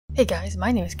Hey guys,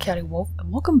 my name is chaoticwolph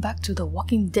and welcome back to The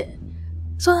Walking Dead.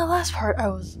 So in the last part I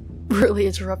was really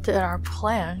interrupted and our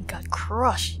plan got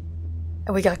crushed.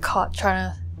 And we got caught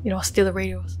trying to, steal the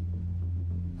radios.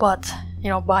 But,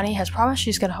 Bonnie has promised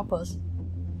she's gonna help us.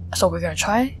 So we're gonna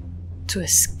try to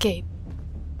escape.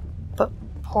 But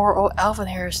poor old Alvin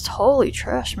here is totally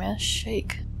trash, man.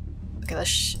 Shake. Okay, let's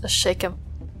shake him.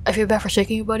 I feel bad for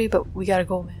shaking you, buddy, but we gotta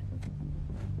go, man.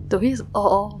 Though he's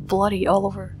all bloody all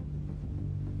over.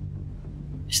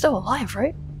 You're still alive,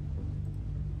 right?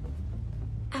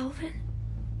 Alvin?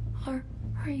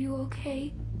 Are you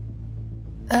okay?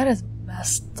 That is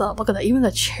messed up. Look at that. Even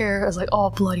the chair is like all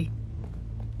bloody.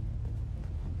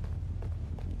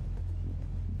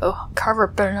 Oh, Carver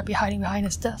better not be hiding behind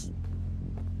his desk.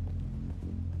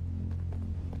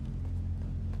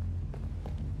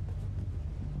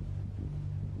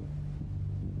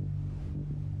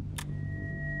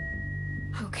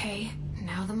 Okay,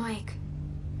 now the mic.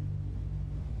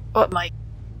 What mic?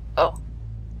 Oh.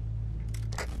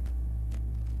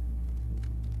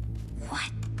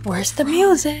 What? Where's the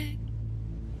music?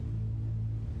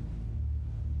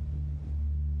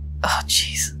 Oh,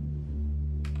 jeez.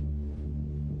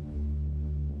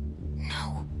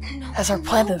 No. Has our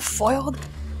plan been foiled?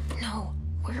 No.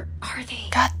 Where are they?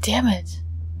 God damn it.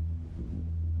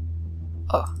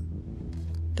 Oh.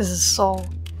 This is so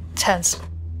tense.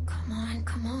 Come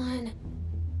on.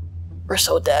 We're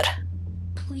so dead.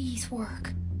 Please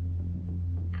work.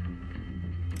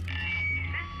 This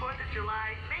 4th of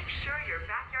July, make sure your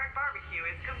backyard barbecue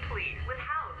is complete with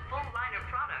Howe's full line of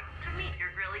products to meet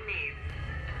your grilling needs.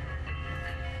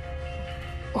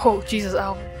 Oh, Jesus,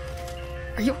 Alvin.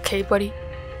 Are you okay, buddy?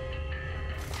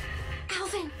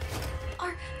 Alvin!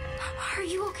 Are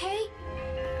you okay?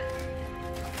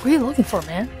 What are you looking for,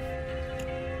 man?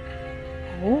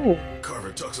 Oh.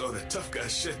 Carver talks all that tough guy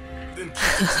shit, then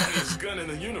keeps the tiniest gun in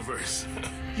the universe.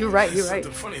 You're right. There's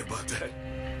something funny about that.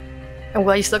 And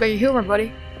well, you still got your humor,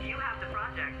 buddy. You have the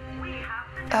project. We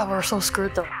have to Oh, we're so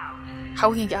screwed though. How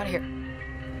are we gonna get out of here?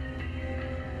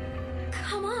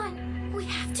 Come on! We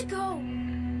have to go!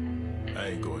 I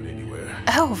ain't going anywhere.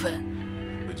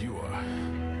 Alvin! But you are.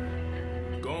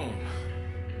 Go on.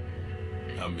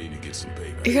 I mean to get some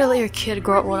payback. You're gonna let your kid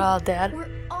grow up without a dad? We're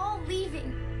all leaving!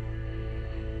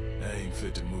 I ain't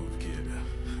fit to move, kid.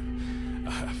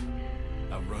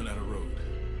 I've run out of road.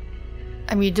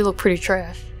 I mean, you do look pretty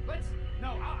trash.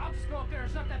 I'll just go up there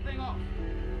and shut that thing off.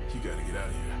 You gotta get out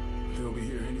of here. They'll be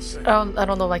here any second. I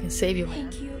don't know if I can save you,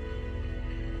 man. Thank you.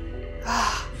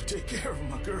 You take care of them,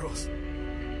 my girls.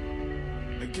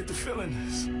 I get the feeling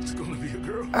it's gonna be a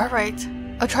girl. Alright.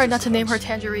 I'll try not to name her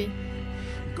Tangerine.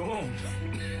 Go on.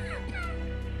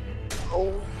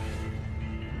 Oh.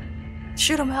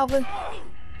 Shoot him, Alvin.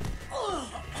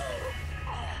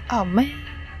 Oh, man.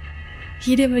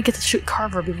 He didn't even get to shoot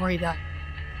Carver before he died.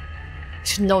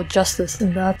 There's no justice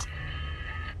in that.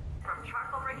 From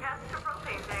charcoal briquettes to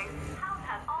propane tanks, House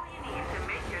has all you need to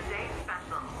make your day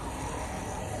special.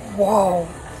 Whoa.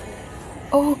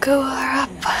 Oh, go up.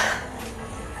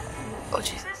 Oh,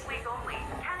 jeez. This week only,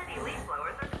 Kennedy leaf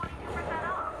blowers are 22%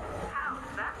 off. House,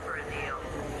 that's for a deal.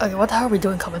 Okay, what the hell are we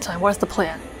doing coming time? What is the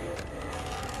plan?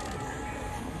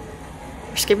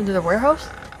 We're escaping to the warehouse?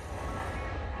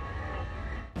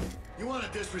 You want to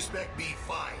disrespect me,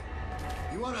 fine.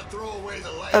 You want to throw away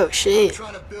the life Oh, shit. I'm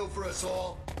trying to build for us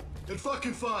all? Then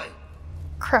fucking fine.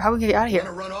 Crap, how are we gonna get out of Want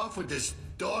to here? run off with this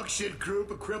dog shit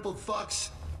group of crippled fucks?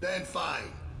 Then fine.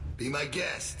 Be my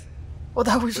guest. What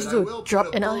the hell are we supposed But I to will do? Drop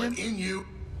put a in on bullet him? in you.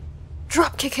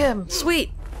 Drop kick him!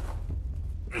 Sweet!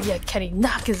 Yeah, Kenny,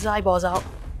 knock his eyeballs out.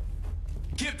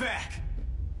 Get back!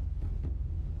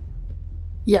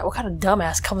 Yeah, what kind of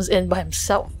dumbass comes in by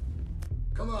himself?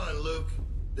 Come on, Luke.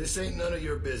 This ain't none of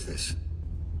your business.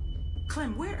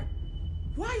 Clem, where?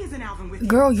 Why isn't Alvin with you?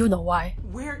 Girl, you know why.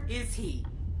 Where is he?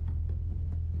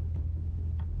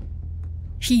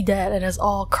 He dead and it's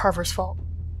all Carver's fault.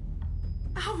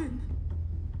 Alvin!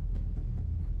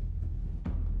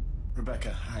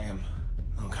 Rebecca, I am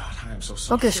so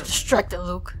sorry. Don't get distracted,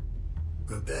 Luke.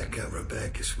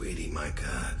 Rebecca, sweetie, my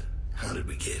God. How did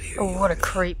we get here? Oh, what a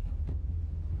creep.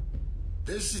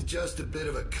 This is just a bit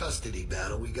of a custody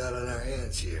battle we got on our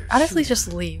hands here. Honestly,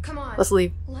 just leave. Come on. Let's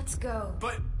leave. Let's go.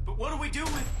 But what do we do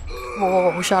with...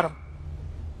 Whoa, who shot him?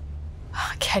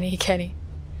 Kenny.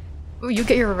 Ooh, you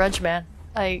get your revenge, man.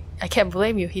 I can't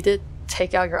blame you. He did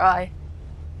take out your eye.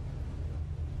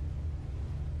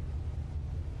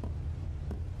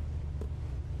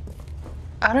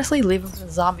 Honestly, leave him for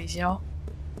the zombies, you know?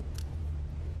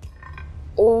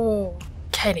 Oh,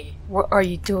 Kenny, what are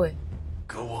you doing?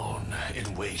 Go on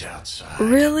and wait outside.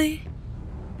 Really?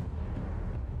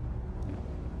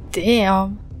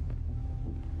 Damn.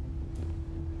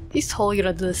 He's totally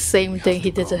gonna do the same thing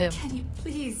he did to him. Kenny,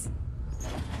 please.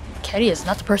 Kenny is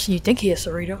not the person you think he is,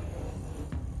 Sarita.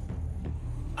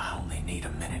 I only need a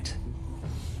minute.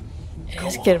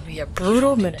 It's gonna be a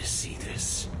brutal minute. To see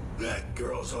this. That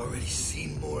girl's already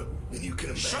seen more than you can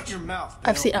imagine. Shut your mouth.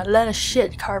 I've seen a lot of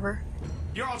shit, Carver.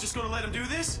 You're all just gonna let him do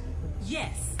this?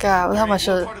 Yes. God, how There much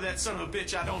ain't one of part of that son of a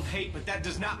bitch I don't hate, but that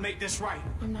does not make this right.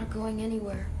 I'm not going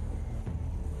anywhere.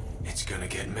 It's gonna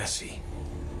get messy.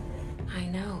 I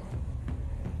know.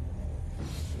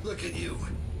 Look at you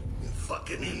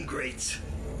fucking ingrates.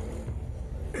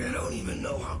 I don't even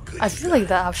know how good I you feel got like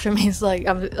that option means like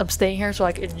I'm staying here so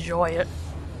I can enjoy it.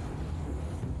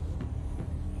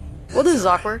 Well, this is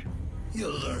awkward.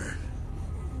 You'll learn.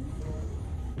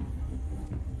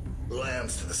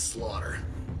 Lambs to the slaughter.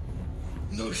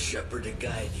 No shepherd to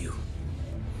guide you.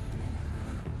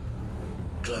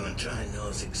 Clementine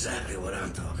knows exactly what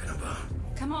I'm talking about.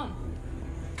 Come on.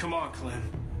 Come on, Clem.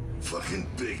 Fucking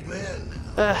big man.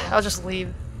 I'll just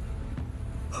leave.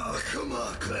 Oh, come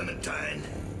on, Clementine.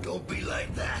 Don't be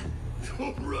like that.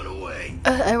 Don't run away.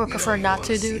 I would You prefer know you not wanna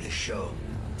to, see dude. the show.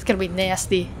 It's gonna be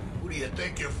nasty. Who do you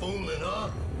think you're fooling, huh?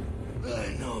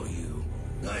 I know you.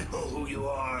 I know who you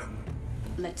are.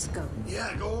 Let's go.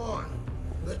 Yeah, go on.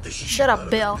 Let the sheep Shut up, out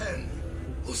of the Bill. pen.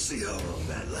 We'll see how long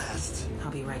that lasts.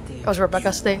 I'll be right there. That was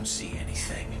Rebecca's You thing. won't see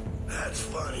anything. That's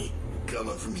funny.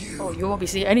 Coming from you. Oh, you won't be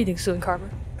seeing anything soon, Carver.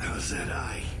 How's that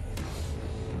eye?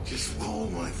 Just roll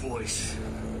my voice.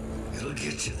 It'll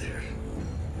get you there.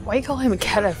 Why you call him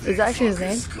Kenneth? Is that actually his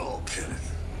name? Skull,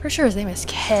 Kenneth. Pretty sure his name is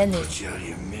Kenny. Put you out of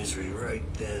your misery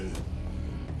right then.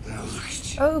 Now look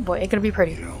at you. Oh boy, ain't gonna be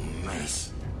pretty. You're a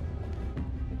mess.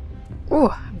 Ooh,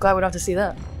 I'm glad we don't have to see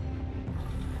that.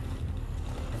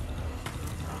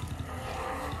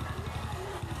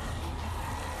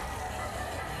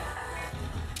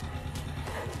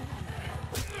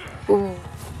 Ooh.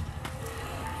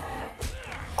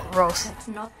 Gross. That's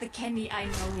not the Kenny I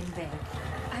know in there.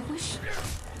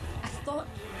 I thought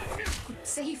I could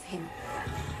save him.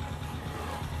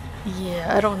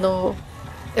 Yeah, I don't know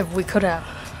if we could have.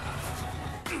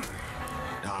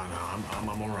 Nah,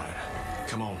 I'm alright.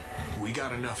 Come on. We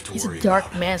got enough to He's worry a dark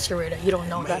about. man, Sarita. You don't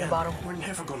know that Man, about him. We're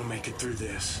never gonna make it through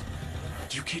this.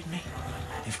 You kidding me?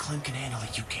 If Clem can handle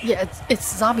it, you can. Yeah,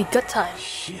 it's zombie gut time.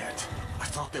 Shit. I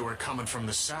thought they were coming from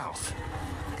the south.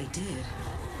 They did.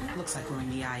 Looks like we're in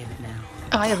the eye of it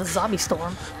now. I have a zombie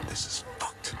storm. This is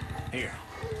fucked. Here.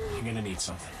 You're gonna need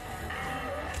something.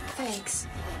 Thanks.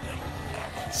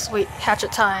 Sweet,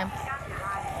 hatchet time.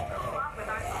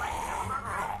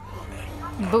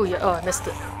 Booyah. Oh, I missed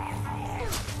it.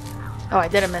 Oh, I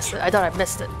didn't miss it. I thought I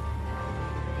missed it.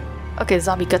 Okay,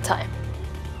 zombie gut time.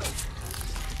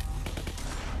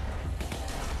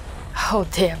 Oh,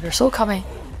 damn, they're so coming.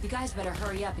 You guys better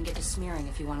hurry up and get to smearing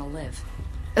if you want to live.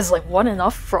 Is like one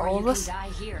enough for Or all you of can us? die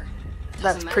here. That's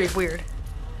Doesn't pretty matter. weird.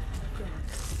 Do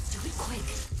it quick.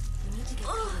 We need to get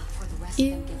through before the rest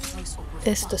Ew. of them get close or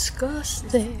we're It's fucked.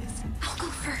 disgusting. I'll go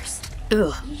first.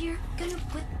 Ugh. You're gonna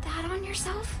put that on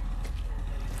yourself?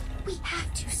 We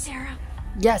have to, Sarah.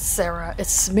 Yes, Sarah. It's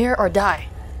smear or die.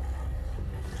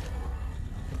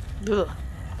 Ugh.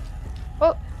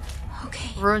 Oh,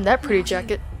 Okay. ruined that pretty now you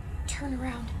jacket. Turn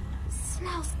around.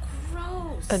 Smells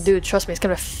gross. Dude, trust me, it's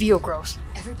gonna feel gross.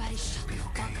 Everybody shut the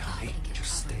fuck up and get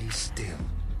Just covered. stay still.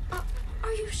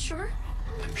 Are you sure?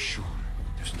 I'm sure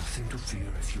there's nothing to fear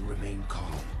if you remain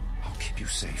calm. I'll keep you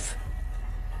safe.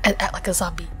 And act like a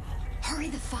zombie. Hurry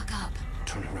the fuck up.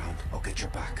 Turn around. I'll get your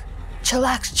back.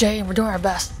 Chillax, Jane. We're doing our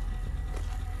best.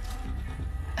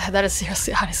 That is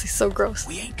seriously, honestly, so gross.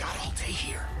 We ain't got all day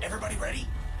here. Everybody ready?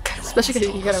 Especially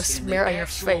because you gotta smear on your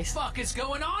Actual face. fuck is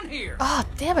going on here? Ah,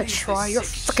 damn it, Troy. You're a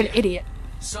freaking idiot.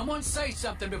 Someone say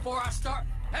something before I start.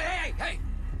 Hey!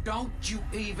 Don't you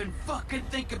even fucking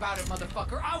think about it,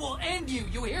 motherfucker. I will end you.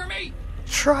 You hear me?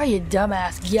 Troy, you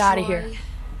dumbass. Get out of here.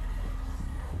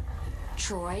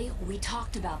 Troy, we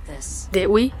talked about this. Did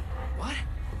we? What?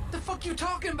 The fuck you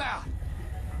talking about?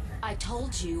 I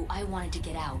told you I wanted to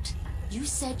get out. You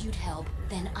said you'd help,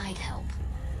 then I'd help.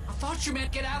 I thought you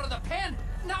meant get out of the pen,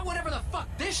 not whatever the fuck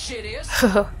this shit is.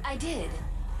 I did.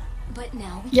 But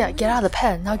now we Yeah, can get out of the leave.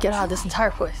 pen. Now get out of this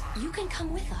entire place. You can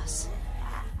come with us.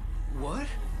 What?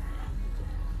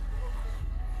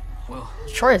 Well,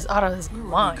 Troy is out of his where will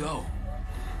we mind. go?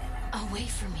 Away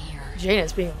from here. Jane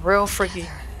is being real freaky.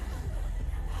 Together.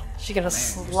 She's gonna Man,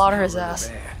 slaughter you his smell ass.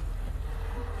 really bad.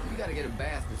 We gotta get a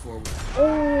bath before we.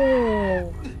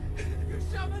 Oh,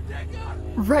 Shove the dick up.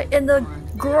 right in the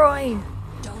groin.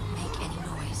 Don't make any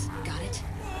noise. Got it?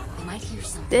 They might hear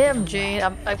something. Damn, they don't Jane.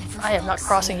 want. I And for am not fuck's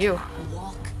crossing sake, you.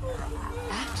 Walk.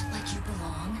 Act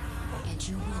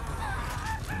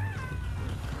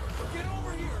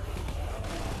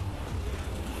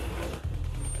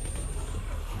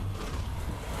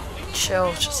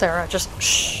Chill, Sarah, just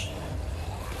shh.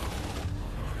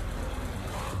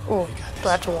 Oh, do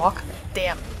I have to walk?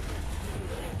 Damn.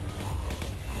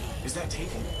 Is that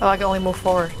taken? Oh, I can only move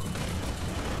forward.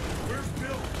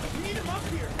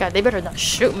 God, they better not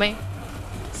shoot me.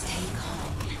 Stay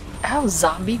calm. Ow,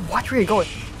 zombie, watch where you're going.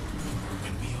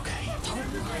 Gonna be okay.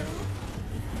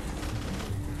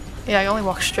 Yeah, I only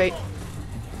walk straight.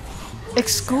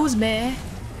 Excuse me.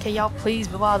 Can y'all please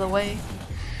move out of the way?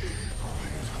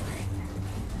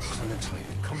 Clementine,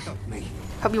 come help me.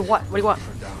 Help you what? What do you want?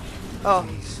 Her down. Oh.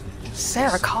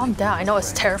 Sarah, calm down. I know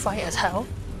it's terrifying as hell.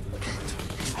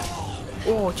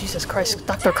 Oh, Jesus Christ.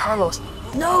 Dr. Carlos.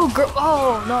 No, girl.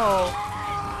 Oh, no.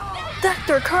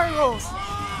 Dr. Carlos.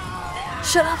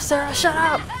 Shut up, Sarah. Shut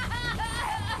up.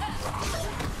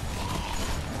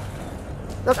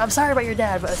 Look, I'm sorry about your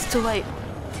dad, but it's too late.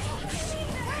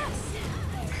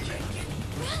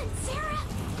 Run, Sarah!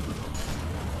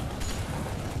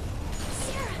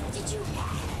 Sarah, did you...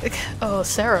 Oh,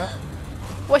 Sarah.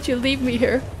 Why'd you leave me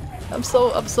here? I'm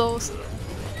so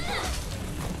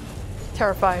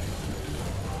terrified.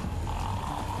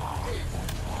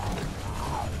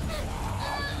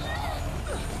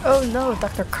 Oh no,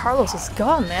 Dr. Carlos is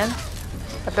gone, man.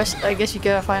 I guess you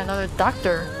gotta find another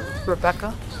doctor,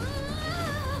 Rebecca.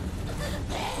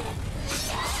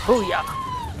 Booyah!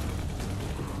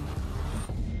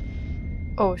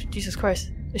 Oh, Jesus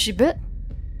Christ. Is she bit?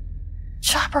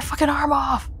 Chop her fucking arm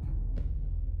off!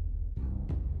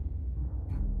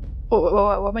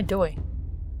 Oh, what am I doing?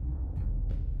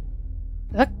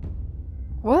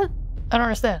 What? I don't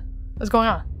understand. What's going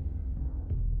on?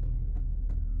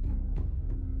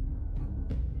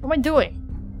 What am I doing?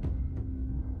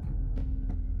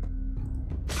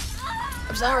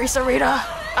 I'm sorry, Sarita!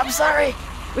 I'm sorry!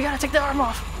 We gotta take the arm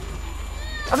off!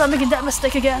 I'm not making that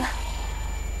mistake again!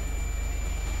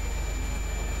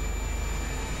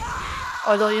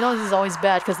 Although, you know this is always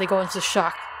bad because they go into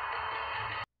shock.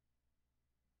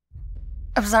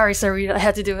 I'm sorry, Sarita, I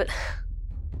had to do it.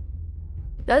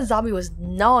 That zombie was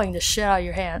gnawing the shit out of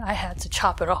your hand. I had to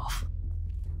chop it off.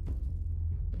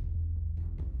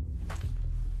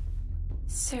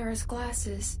 Sarah's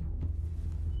glasses.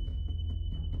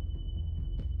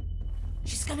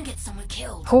 She's gonna get someone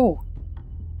killed. Who?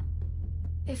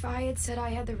 If I had said I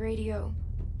had the radio,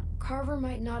 Carver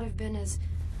might not have been as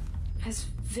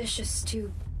vicious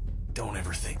too. Don't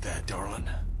ever think that, darling.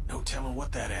 No telling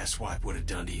what that asswipe would have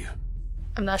done to you.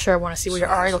 I'm not sure I want to see what your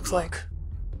So eye how's it looks like. look?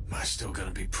 Am I still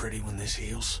gonna be pretty when this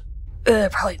heals?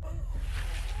 Probably.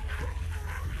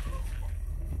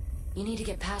 You need to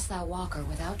get past that walker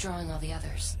without drawing all the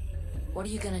others. What are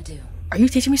you gonna do? Are you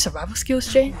teaching me survival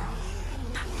skills, Jane?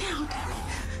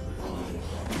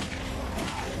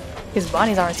 Because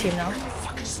Bonnie's on our team now.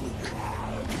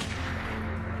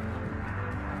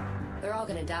 They're all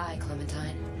gonna die,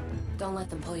 Clementine. Don't let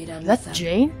them pull you down. That's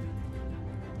Jane?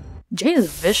 Jane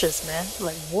is vicious, man.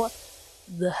 Like, what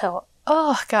the hell?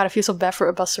 Oh, God, I feel so bad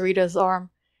about Sarita's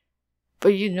arm. But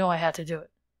you know I had to do it.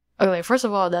 Okay, first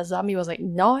of all, that zombie was, like,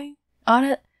 gnawing on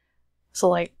it. So,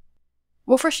 like,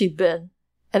 well, first she bit.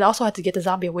 And I also had to get the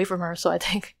zombie away from her, so I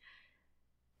think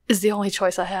it's the only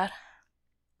choice I had.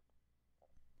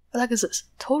 What the heck is this?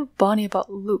 Told Bonnie about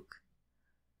Luke.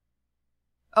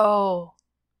 Oh.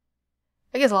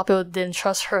 I guess a lot of people didn't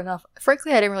trust her enough.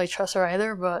 Frankly, I didn't really trust her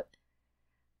either, but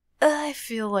I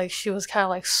feel like she was kind of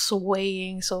like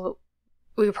swaying, so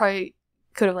we probably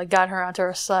could have like gotten her onto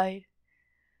our side.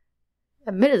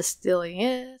 Admitted to stealing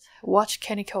it. Watch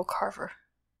Kenny kill Carver.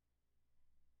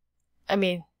 I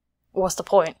mean, what's the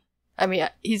point? I mean,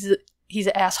 he's an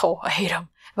asshole. I hate him.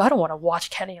 But I don't want to watch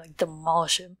Kenny like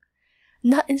demolish him.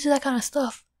 Not into that kind of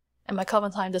stuff. And my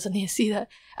Clementine doesn't need to see that.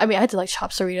 I mean, I had to like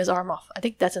chop Sarita's arm off. I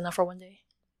think that's enough for one day.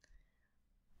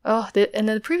 Oh, and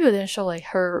then the preview didn't show like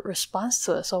her response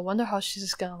to it, so I wonder how she's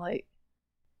just gonna like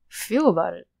feel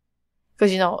about it.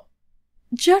 Because, you know,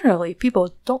 generally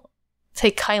people don't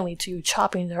take kindly to you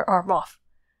chopping their arm off.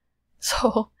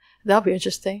 So that'll be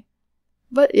interesting.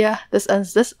 But yeah, this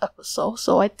ends this episode.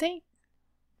 So I think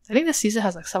this season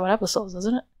has like 7 episodes,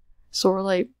 doesn't it? So we're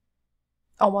like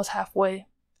almost halfway.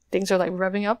 Things are like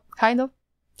revving up, kind of,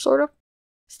 sort of.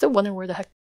 Still wondering where the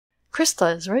heck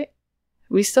Krista is, right?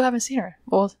 We still haven't seen her.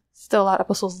 Well, still a lot of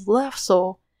episodes left,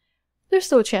 so there's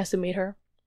still a chance to meet her.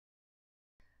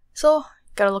 So,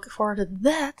 gotta look forward to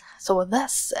that. So with that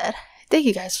said, thank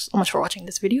you guys so much for watching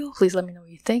this video. Please let me know what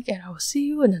you think, and I will see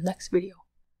you in the next video.